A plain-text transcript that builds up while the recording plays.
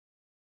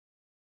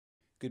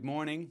Good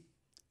morning.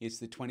 It's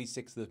the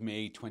 26th of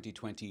May,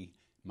 2020.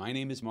 My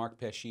name is Mark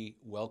Pesce.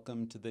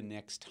 Welcome to the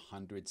next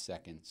 100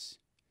 seconds.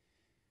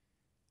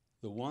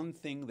 The one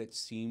thing that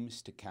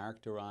seems to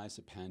characterize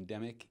a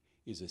pandemic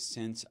is a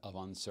sense of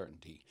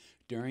uncertainty.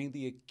 During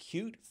the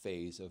acute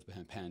phase of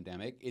the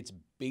pandemic, it's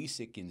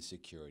basic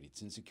insecurity.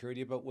 It's insecurity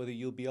about whether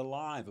you'll be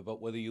alive,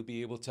 about whether you'll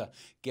be able to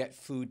get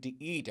food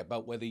to eat,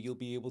 about whether you'll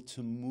be able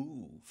to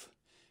move.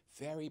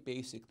 Very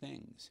basic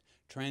things.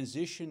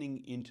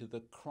 Transitioning into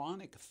the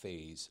chronic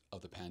phase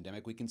of the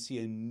pandemic, we can see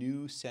a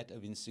new set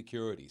of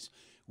insecurities.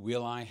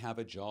 Will I have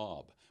a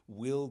job?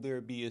 Will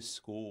there be a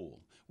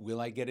school?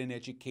 Will I get an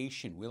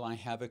education? Will I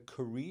have a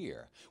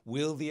career?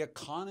 Will the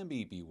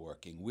economy be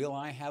working? Will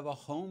I have a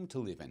home to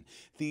live in?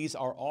 These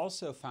are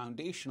also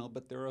foundational,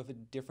 but they're of a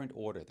different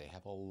order. They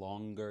have a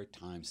longer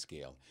time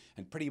scale.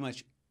 And pretty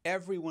much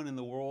everyone in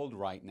the world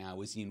right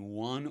now is in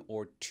one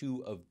or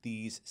two of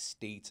these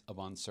states of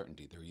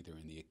uncertainty. They're either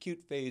in the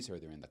acute phase or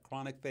they're in the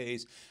chronic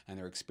phase, and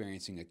they're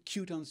experiencing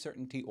acute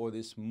uncertainty or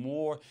this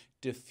more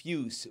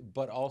diffuse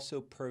but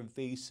also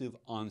pervasive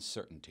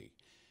uncertainty.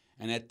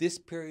 And at this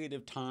period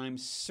of time,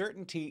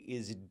 certainty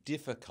is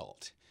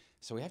difficult.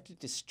 So we have to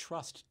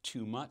distrust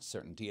too much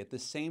certainty. At the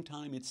same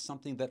time, it's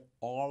something that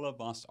all of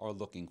us are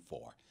looking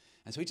for.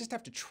 And so we just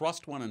have to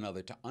trust one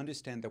another to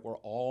understand that we're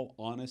all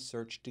on a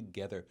search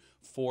together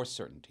for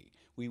certainty.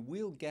 We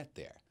will get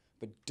there,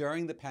 but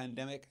during the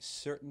pandemic,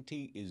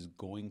 certainty is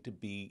going to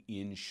be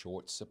in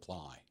short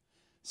supply.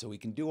 So we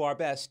can do our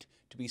best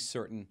to be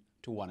certain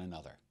to one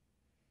another.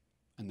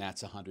 And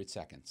that's 100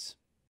 seconds.